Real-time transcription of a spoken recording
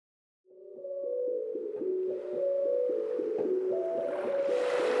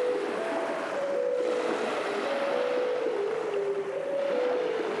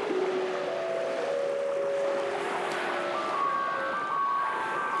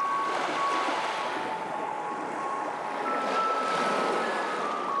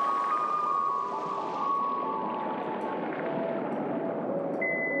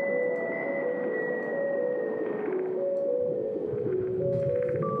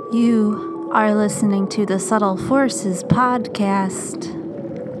You are listening to the Subtle Forces podcast.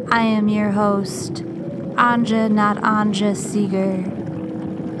 I am your host, Anja, not Anja Seeger.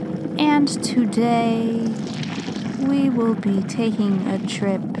 And today, we will be taking a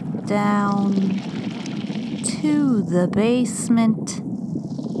trip down to the basement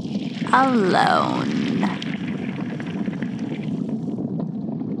alone.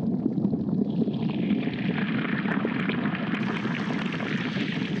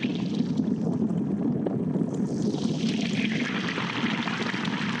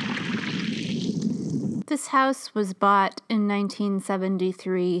 This house was bought in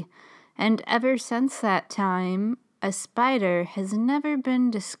 1973, and ever since that time, a spider has never been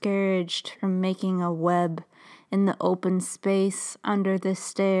discouraged from making a web in the open space under the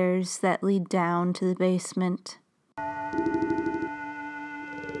stairs that lead down to the basement.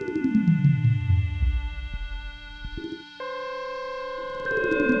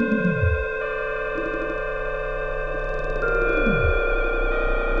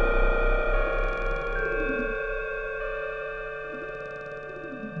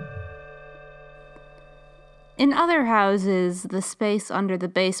 In other houses, the space under the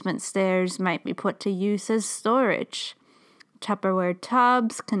basement stairs might be put to use as storage. Tupperware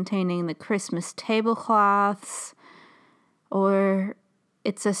tubs containing the Christmas tablecloths, or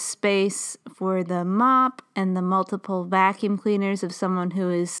it's a space for the mop and the multiple vacuum cleaners of someone who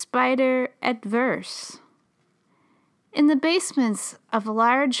is spider adverse. In the basements of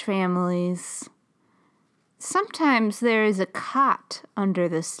large families, sometimes there is a cot under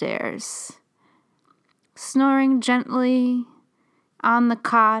the stairs. Snoring gently on the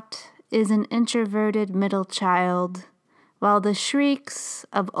cot is an introverted middle child, while the shrieks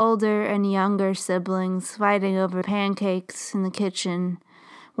of older and younger siblings fighting over pancakes in the kitchen,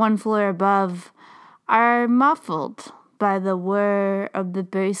 one floor above, are muffled by the whir of the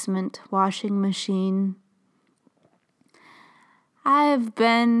basement washing machine. I have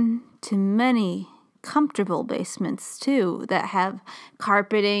been to many comfortable basements too that have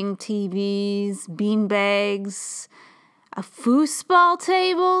carpeting, TVs, beanbags, a foosball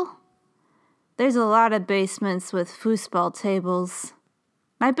table. There's a lot of basements with foosball tables.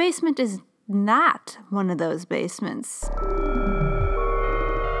 My basement is not one of those basements.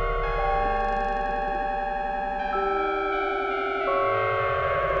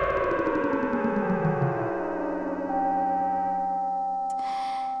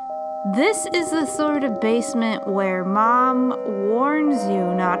 This is the sort of basement where Mom warns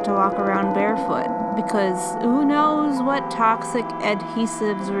you not to walk around barefoot, because who knows what toxic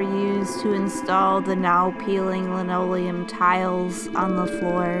adhesives were used to install the now peeling linoleum tiles on the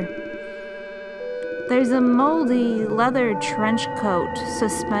floor. There's a moldy leather trench coat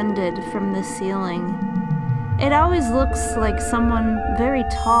suspended from the ceiling. It always looks like someone very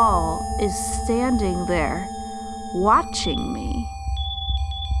tall is standing there, watching me.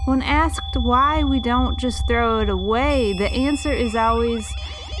 When asked why we don't just throw it away, the answer is always,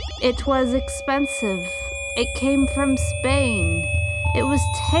 it was expensive. It came from Spain. It was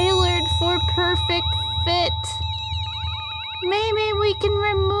tailored for perfect fit. Maybe we can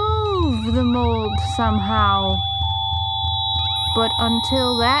remove the mold somehow. But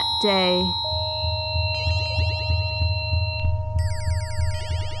until that day,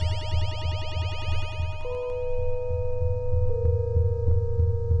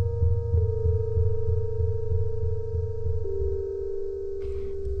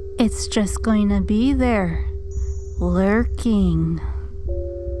 it's just going to be there, lurking.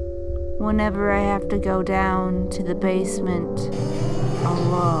 Whenever I have to go down to the basement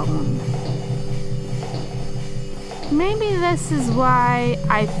alone. Maybe this is why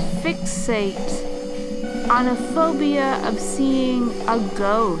I fixate on a phobia of seeing a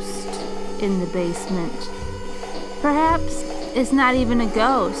ghost in the basement. Perhaps it's not even a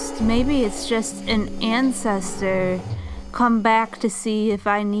ghost. Maybe it's just an ancestor come back to see if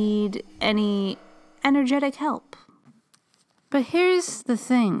I need any energetic help. But here's the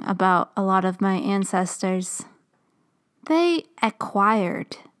thing about a lot of my ancestors. They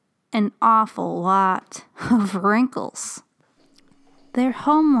acquired an awful lot of wrinkles. Their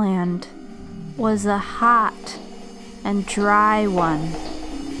homeland was a hot and dry one.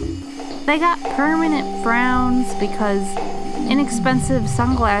 They got permanent frowns because inexpensive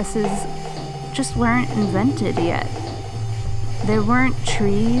sunglasses just weren't invented yet. There weren't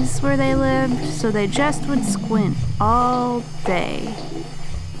trees where they lived, so they just would squint all day.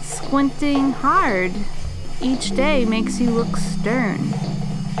 Squinting hard each day makes you look stern.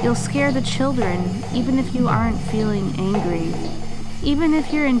 You'll scare the children, even if you aren't feeling angry. Even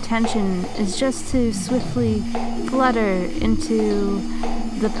if your intention is just to swiftly flutter into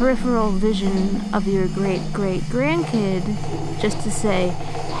the peripheral vision of your great-great-grandkid, just to say,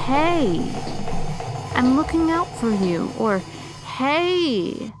 hey, I'm looking out for you, or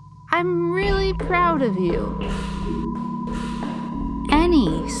hey, I'm really proud of you.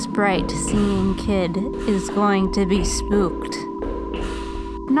 Any sprite-seeing kid is going to be spooked.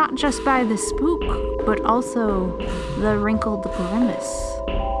 Not just by the spook, but also the wrinkled grimace.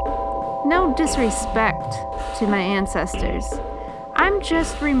 No disrespect to my ancestors. I'm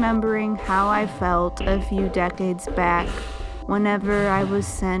just remembering how I felt a few decades back whenever I was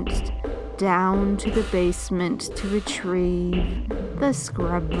sent down to the basement to retrieve the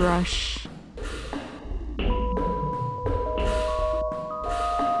scrub brush.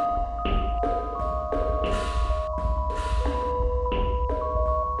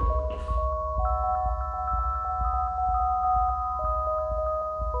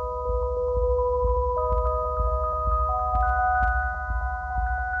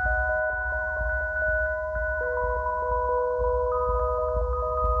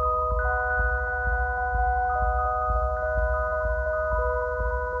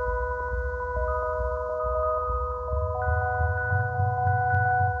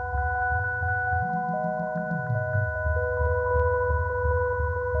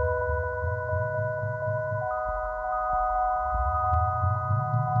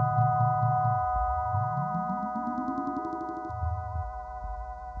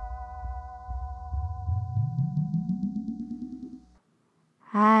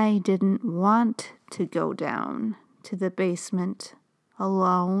 I didn't want to go down to the basement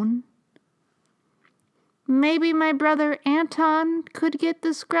alone. Maybe my brother Anton could get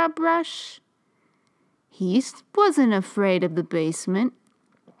the scrub brush. He wasn't afraid of the basement.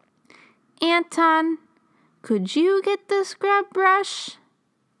 Anton, could you get the scrub brush?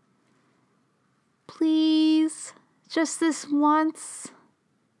 Please, just this once.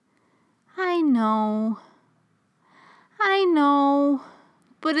 I know,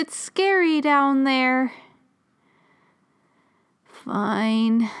 but it's scary down there.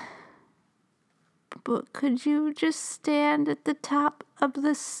 Fine. But could you just stand at the top of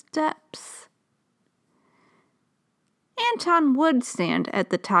the steps? Anton would stand at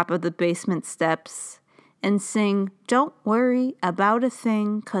the top of the basement steps and sing, "Don't worry about a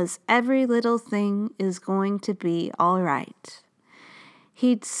thing, 'cause every little thing is going to be all right."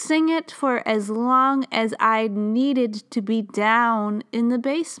 He'd sing it for as long as I needed to be down in the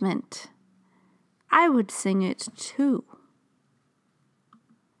basement. I would sing it too.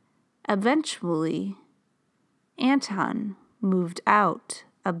 Eventually, Anton moved out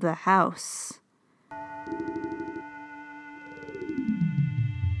of the house.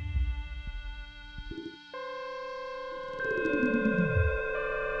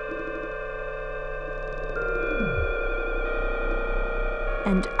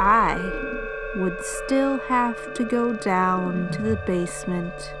 And I would still have to go down to the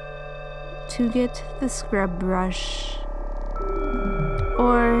basement to get the scrub brush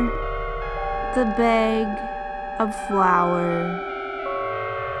or the bag of flour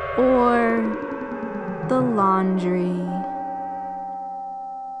or the laundry.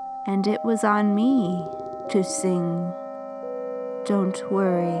 And it was on me to sing, "Don't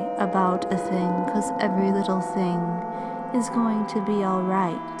worry about a thing, 'cause every little thing is going to be all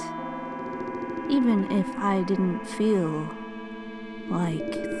right," even if I didn't feel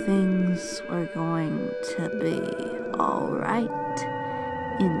like things were going to be all right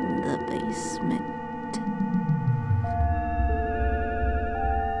in the basement.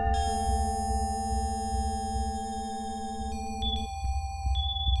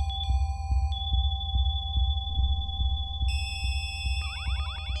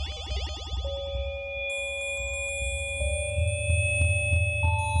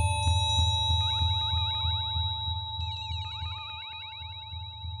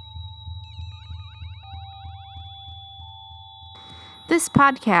 This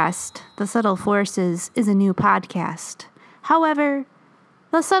podcast, The Subtle Forces, is a new podcast. However,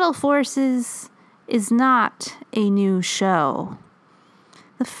 The Subtle Forces is not a new show.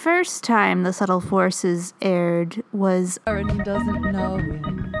 The first time The Subtle Forces aired was... Aaron doesn't know it.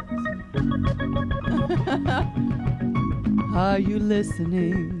 Are you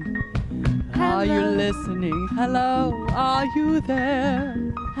listening? Are you listening? Hello, are you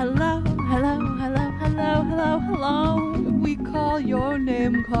there? Hello, hello, hello, hello, hello, hello. We call your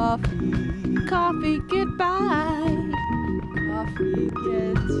name Coffee. Coffee, get by. Coffee,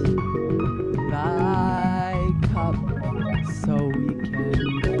 get by cup so we can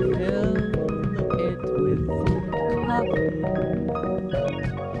fill it with coffee.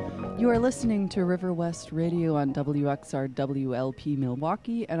 You are listening to River West Radio on WXR WLP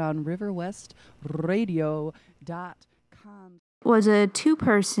Milwaukee and on riverwestradio.com. Was a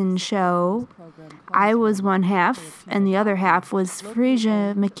two-person show. I was one half, and the other half was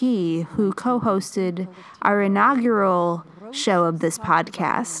Frisia McKee, who co-hosted our inaugural show of this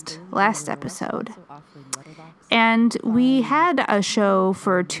podcast, last episode. And we had a show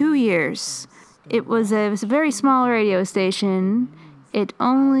for 2 years. It was a very small radio station. It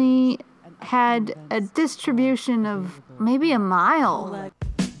only had a distribution of maybe a mile.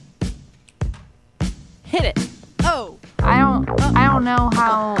 Hit it. Oh. I don't know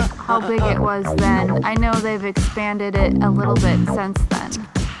how big it was then. I know they've expanded it a little bit since then.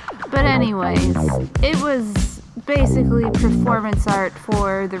 But anyways, it was basically performance art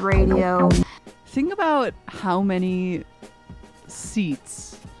for the radio. Think about how many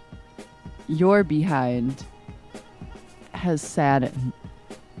seats your behind has sat in.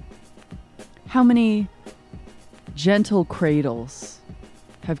 How many gentle cradles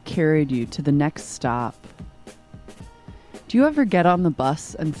have carried you to the next stop? Do you ever get on the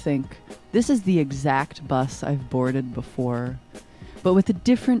bus and think, this is the exact bus I've boarded before, but with a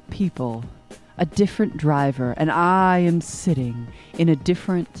different people, a different driver, and I am sitting in a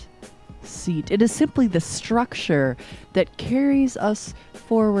different seat? It is simply the structure that carries us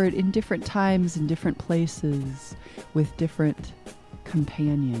forward in different times and different places with different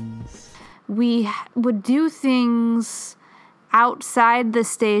companions. We would do things outside the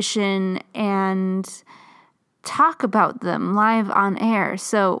station and talk about them live on air.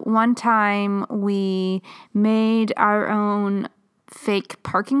 So one time we made our own fake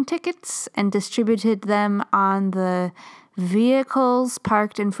parking tickets and distributed them on the vehicles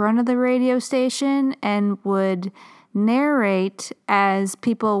parked in front of the radio station and would narrate as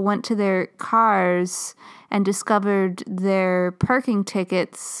people went to their cars and discovered their parking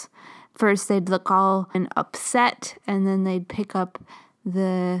tickets. First they'd look all upset, and then they'd pick up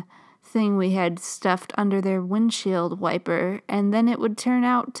the thing we had stuffed under their windshield wiper, and then it would turn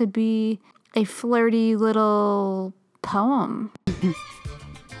out to be a flirty little poem.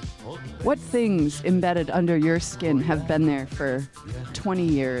 What things embedded under your skin have been there for 20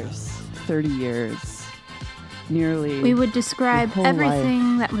 years, 30 years, nearly? We would describe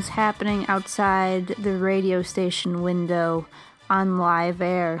everything life that was happening outside the radio station window on live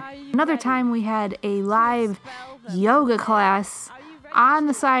air. Another time we had a live yoga class on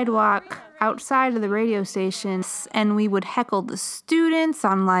the sidewalk outside of the radio station, and we would heckle the students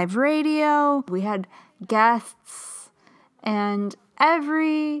on live radio. We had guests, and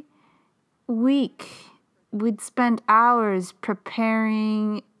every week we'd spend hours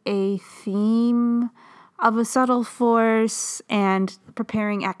preparing a theme of a subtle force and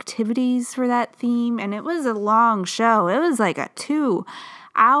preparing activities for that theme, and it was a long show. It was like a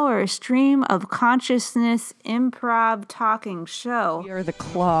 2-hour stream of consciousness improv talking show. We are the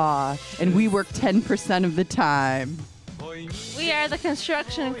claw, and we work 10% of the time. We are the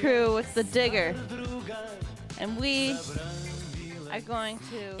construction crew with the digger, and we are going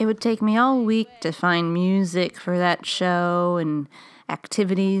to... It would take me all week to find music for that show and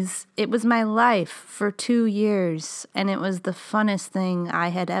activities. It was my life for 2 years, and it was the funnest thing I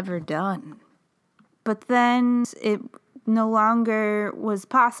had ever done. But then it no longer was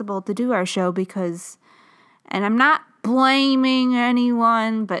possible to do our show because, and I'm not blaming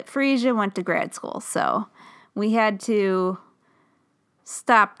anyone, but Frisia went to grad school, so we had to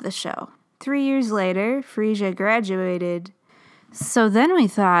stop the show. 3 years later, Frisia graduated, so then we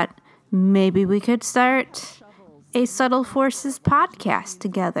thought maybe we could start a Subtle Forces podcast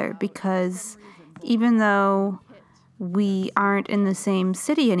together, because even though we aren't in the same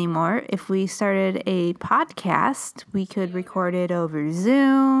city anymore, if we started a podcast, we could record it over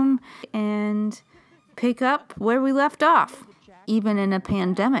Zoom and pick up where we left off, even in a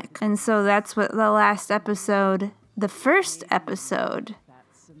pandemic. And so that's what the last episode, the first episode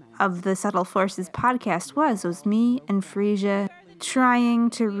of the Subtle Forces podcast was me and Frisia trying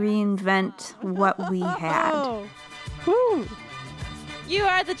to reinvent what we had. Oh. Woo. You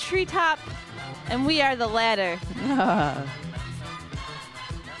are the treetop, and we are the ladder.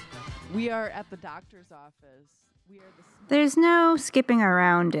 We are at the doctor's office. There's no skipping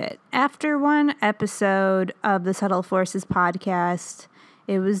around it. After one episode of the Subtle Forces podcast,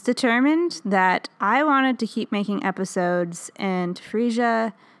 it was determined that I wanted to keep making episodes, and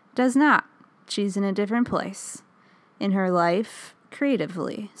Frisia does not. She's in a different place in her life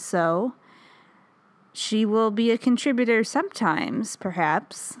creatively, so she will be a contributor sometimes,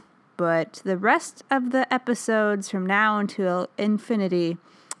 perhaps, but the rest of the episodes from now until infinity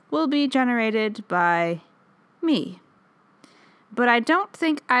will be generated by me. But I don't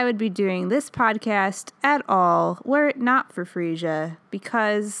think I would be doing this podcast at all were it not for Frisia,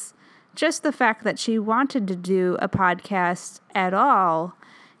 because just the fact that she wanted to do a podcast at all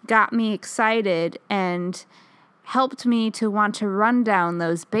got me excited and helped me to want to run down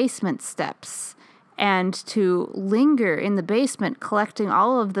those basement steps and to linger in the basement collecting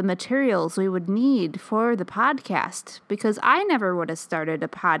all of the materials we would need for the podcast, because I never would have started a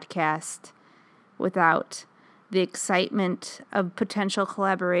podcast without the excitement of potential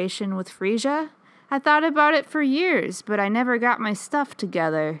collaboration with Frisia. I thought about it for years, but I never got my stuff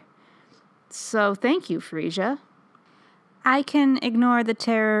together. So thank you, Frisia. I can ignore the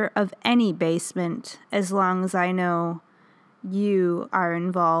terror of any basement as long as I know you are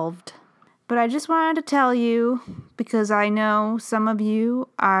involved. But I just wanted to tell you, because I know some of you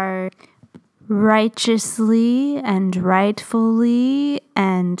are righteously and rightfully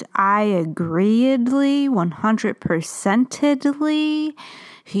and I agreedly 100%edly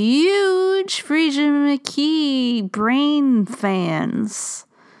huge Frisia McKee brain fans.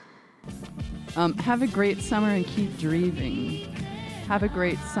 Have a great summer and keep dreaming. Have a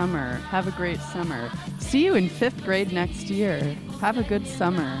great summer. Have a great summer. See you in 5th grade next year. Have a good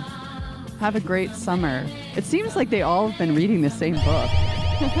summer. Have a great summer. It seems like they all have been reading the same book.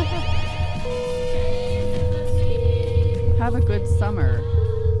 Have a good summer,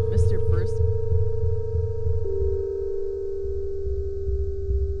 Mr. Bruce.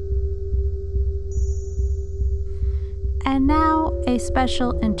 And now, a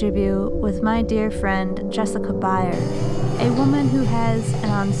special interview with my dear friend Jessica Beyer, a woman who has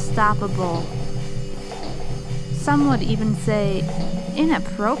an unstoppable, some would even say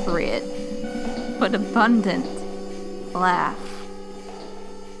inappropriate, but abundant laugh.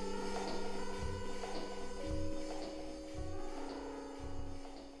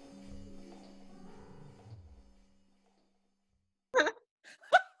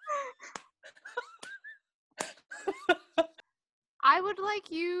 I would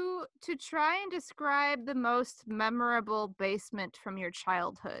like you to try and describe the most memorable basement from your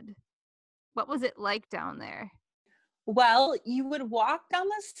childhood. What was it like down there? Well, you would walk down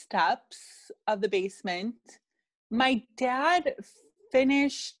the steps of the basement. My dad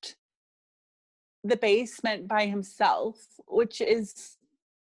finished the basement by himself, which is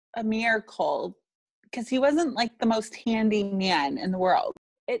a miracle because he wasn't like the most handy man in the world.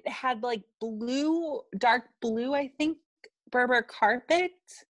 It had like dark blue, I think, Berber carpet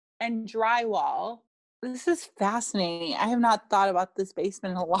and drywall. This is fascinating. I have not thought about this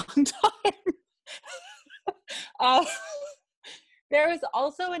basement in a long time. There was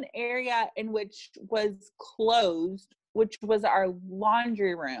also an area in which was closed, which was our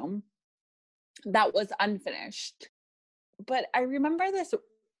laundry room that was unfinished. But I remember this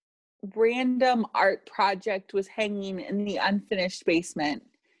random art project was hanging in the unfinished basement.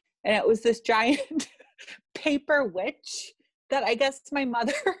 And it was this giant paper witch that I guess my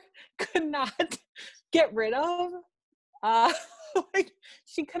mother could not get rid of. Like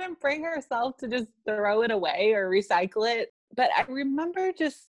she couldn't bring herself to just throw it away or recycle it. But I remember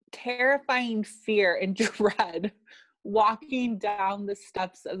just terrifying fear and dread walking down the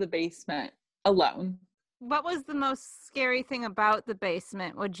steps of the basement alone. What was the most scary thing about the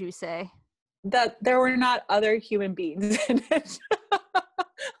basement, would you say? That there were not other human beings in it.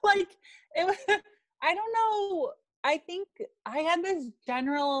 Like, it was, I don't know. I think I had this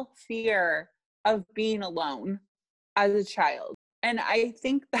general fear of being alone as a child. And I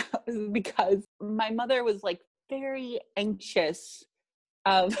think that was because my mother was like very anxious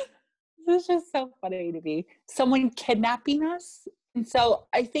of, this is just so funny to me, someone kidnapping us. And so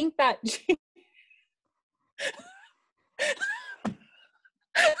I think that she,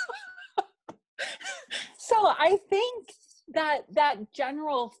 so I think that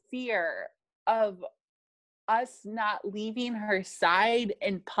general fear of us not leaving her side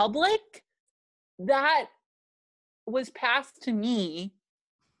in public, that was passed to me,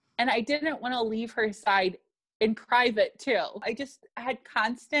 and I didn't want to leave her side in private too. I just had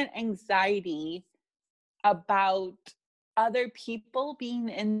constant anxiety about other people being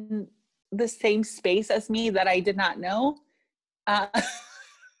in the same space as me that I did not know.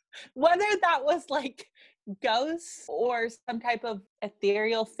 Whether that was like ghosts or some type of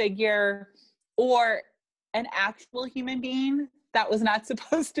ethereal figure or an actual human being that was not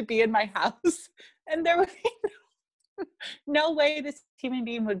supposed to be in my house. And there would be no way this human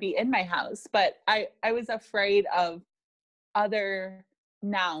being would be in my house, but I was afraid of other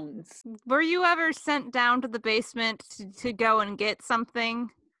nouns. Were you ever sent down to the basement to go and get something?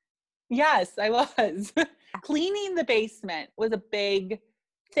 Yes, I was. Cleaning the basement was a big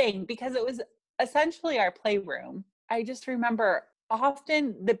thing because it was essentially our playroom. I just remember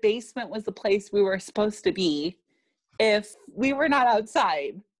often the basement was the place we were supposed to be if we were not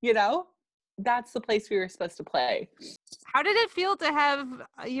outside, you know? That's the place we were supposed to play. How did it feel to have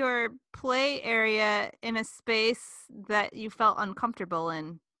your play area in a space that you felt uncomfortable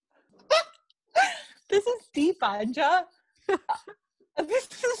in? This is deep, Anja. This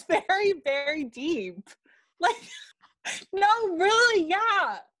is very, very deep. Like, no, really,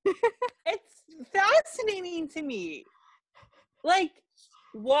 yeah. It's fascinating to me. Like,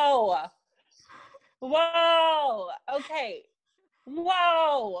 whoa. Okay.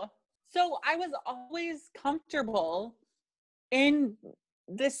 Whoa. So I was always comfortable in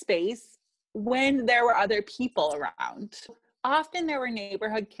this space when there were other people around. Often there were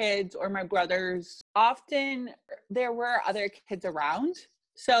neighborhood kids or my brothers. Often there were other kids around.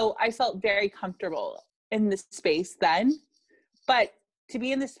 So I felt very comfortable in this space then. But to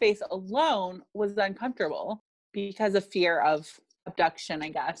be in the space alone was uncomfortable because of fear of abduction, I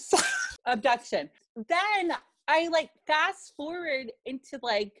guess. Abduction. Then I fast forward into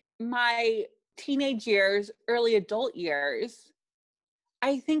my teenage years, early adult years.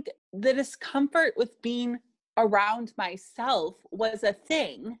 I think the discomfort with being around myself was a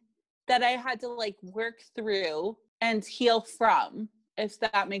thing that I had to work through and heal from, if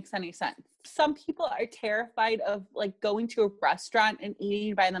that makes any sense. Some people are terrified of going to a restaurant and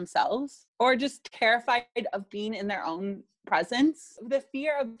eating by themselves, or just terrified of being in their own presence. The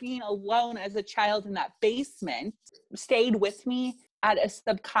fear of being alone as a child in that basement stayed with me at a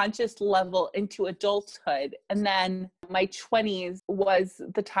subconscious level into adulthood. And then my 20s was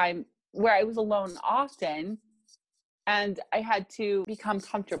the time where I was alone often, and I had to become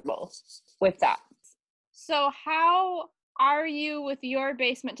comfortable with that. So how are you with your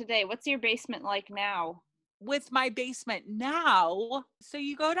basement today? What's your basement like now? With my basement now, so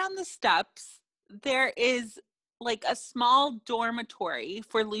you go down the steps, there is a small dormitory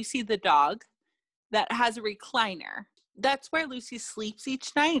for Lucy the dog that has a recliner. That's where Lucy sleeps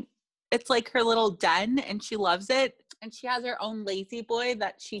each night. It's her little den, and she loves it. And she has her own lazy boy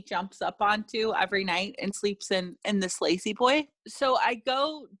that she jumps up onto every night and sleeps in this lazy boy. So I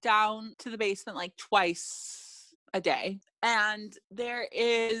go down to the basement twice a day. And there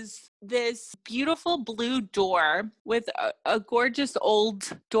is this beautiful blue door with a gorgeous old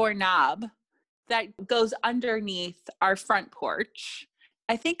doorknob that goes underneath our front porch.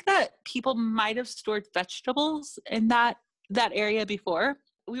 I think that people might have stored vegetables in that area before.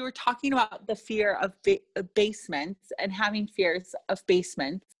 We were talking about the fear of basements and having fears of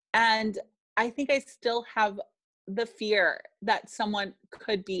basements. And I think I still have the fear that someone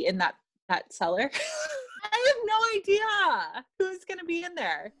could be in that cellar. I have no idea who's going to be in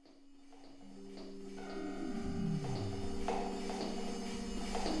there.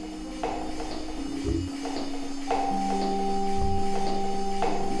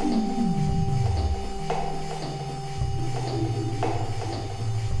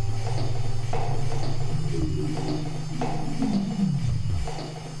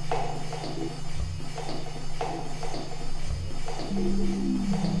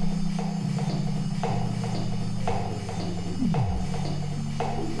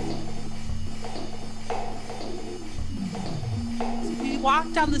 We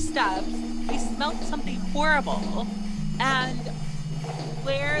walked down the steps, we smelled something horrible, and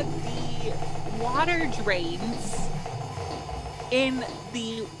where the water drains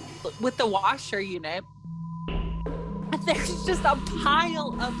with the washer unit, there's just a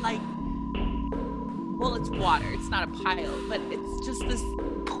pile of well, it's water, it's not a pile, but it's just this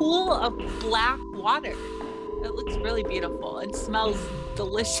pool of black water. It looks really beautiful and smells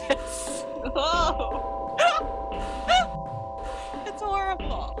delicious. Oh. It's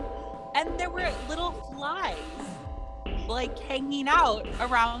horrible. And there were little flies hanging out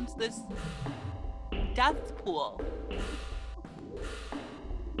around this death pool.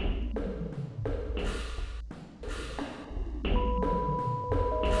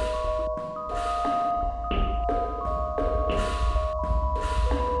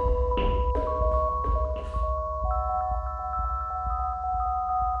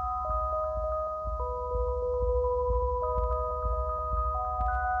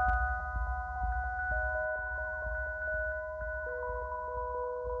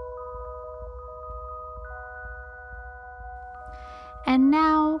 And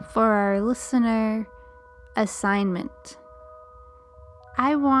now for our listener assignment.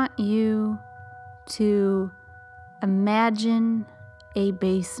 I want you to imagine a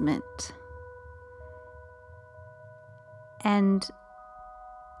basement. And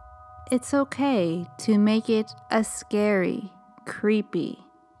it's okay to make it a scary, creepy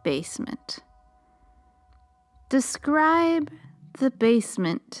basement. Describe the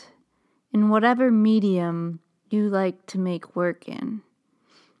basement in whatever medium you like to make work in.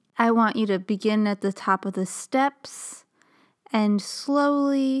 I want you to begin at the top of the steps and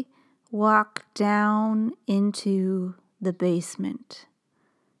slowly walk down into the basement.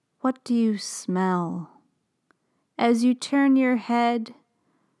 What do you smell? As you turn your head,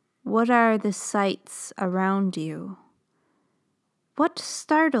 what are the sights around you? What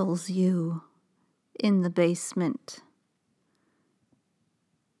startles you in the basement?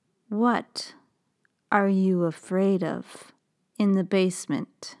 What are you afraid of in the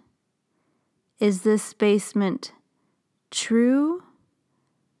basement? Is this basement true?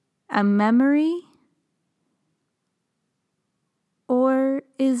 A memory? Or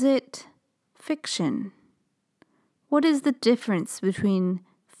is it fiction? What is the difference between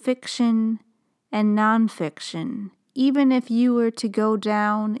fiction and nonfiction? Even if you were to go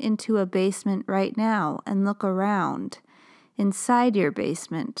down into a basement right now and look around inside your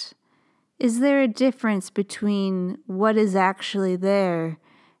basement, is there a difference between what is actually there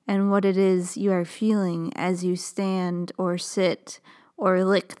and what it is you are feeling as you stand or sit or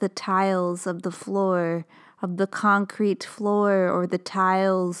lick the tiles of the floor, of the concrete floor or the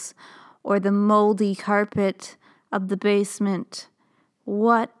tiles or the moldy carpet of the basement?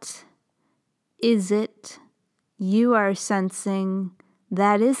 What is it you are sensing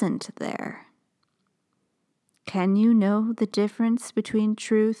that isn't there? Can you know the difference between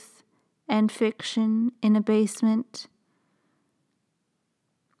truth and fiction in a basement?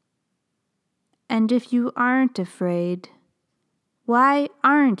 And if you aren't afraid, why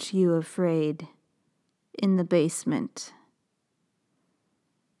aren't you afraid in the basement?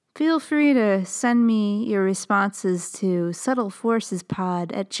 Feel free to send me your responses to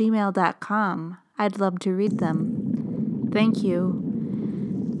subtleforcespod@gmail.com. I'd love to read them. Thank you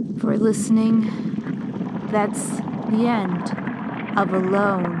for listening. That's the end of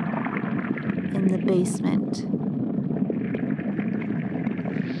Alone in the Basement.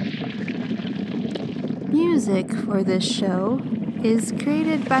 Music for this show is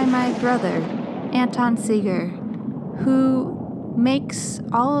created by my brother, Anton Seeger, who makes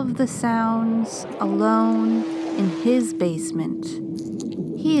all of the sounds alone in his basement.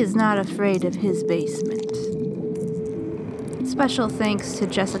 He is not afraid of his basement. Special thanks to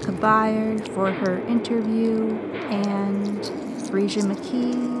Jessica Byer for her interview, and Frisia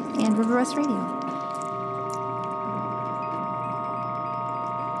McKee and River West Radio.